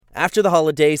After the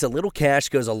holidays, a little cash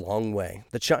goes a long way.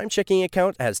 The Chime checking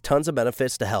account has tons of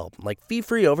benefits to help, like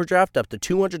fee-free overdraft up to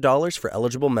 $200 for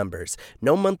eligible members,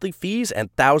 no monthly fees,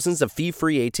 and thousands of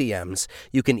fee-free ATMs.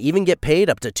 You can even get paid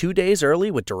up to 2 days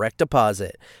early with direct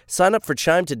deposit. Sign up for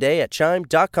Chime today at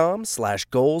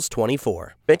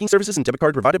chime.com/goals24. Banking services and debit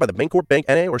card provided by the Bancorp Bank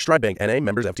N.A. or Stride Bank N.A.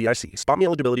 members FDIC. Spot me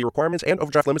eligibility requirements and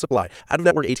overdraft limits apply.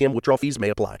 Out-of-network ATM withdrawal fees may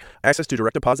apply. Access to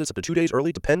direct deposits up to 2 days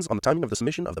early depends on the timing of the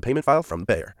submission of the payment file from the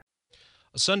payer.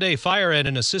 A Sunday fire at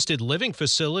an assisted living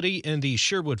facility in the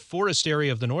Sherwood Forest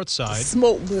area of the Northside.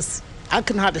 Smoke was, I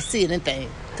couldn't hardly see anything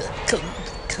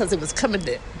because it was coming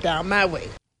down my way.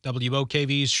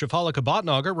 WOKV's Sheifalika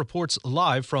Bhatnagar reports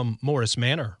live from Morris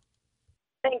Manor.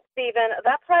 Thanks, Stephen.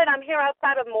 That's right. I'm here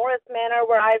outside of Morris Manor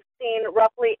where I've seen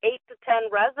roughly 8 to 10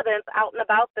 residents out and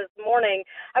about this morning.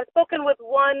 I've spoken with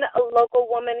one local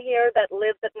woman here that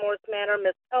lives at Morris Manor,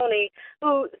 Miss Tony,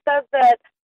 who says that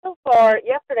so far,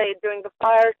 yesterday during the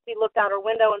fire, she looked out her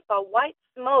window and saw white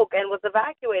smoke and was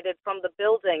evacuated from the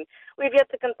building. We've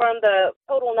yet to confirm the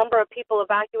total number of people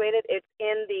evacuated. It's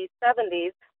in the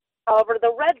 70s. However,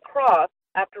 the Red Cross,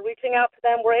 after reaching out to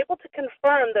them, were able to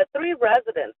confirm that 3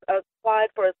 residents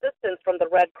applied for assistance from the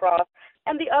Red Cross,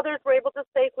 and the others were able to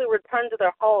safely return to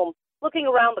their home. Looking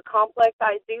around the complex,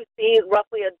 I do see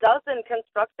roughly a dozen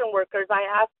construction workers. I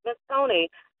asked Miss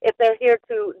Tony if they're here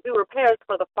to do repairs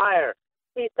for the fire.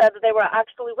 He said that they were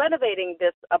actually renovating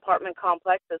this apartment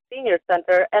complex, the senior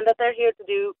center, and that they're here to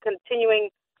do continuing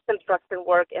construction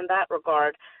work in that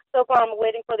regard. So far, I'm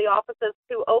waiting for the offices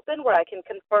to open where I can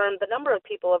confirm the number of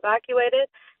people evacuated.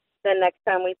 Then next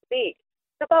time we speak.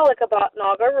 Sheifalika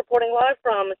Bhatnagar reporting live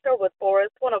from Sherwood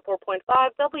Forest,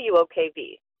 104.5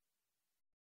 WOKV.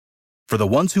 For the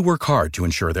ones who work hard to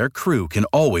ensure their crew can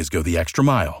always go the extra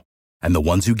mile, and the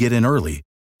ones who get in early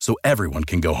so everyone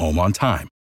can go home on time,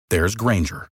 there's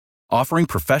Grainger, offering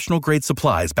professional-grade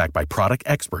supplies backed by product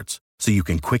experts so you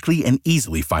can quickly and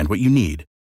easily find what you need.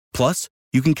 Plus,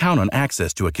 you can count on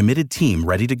access to a committed team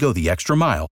ready to go the extra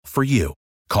mile for you.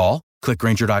 Call, click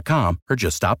Grainger.com, or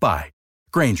just stop by.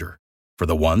 Grainger, for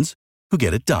the ones who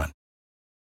get it done.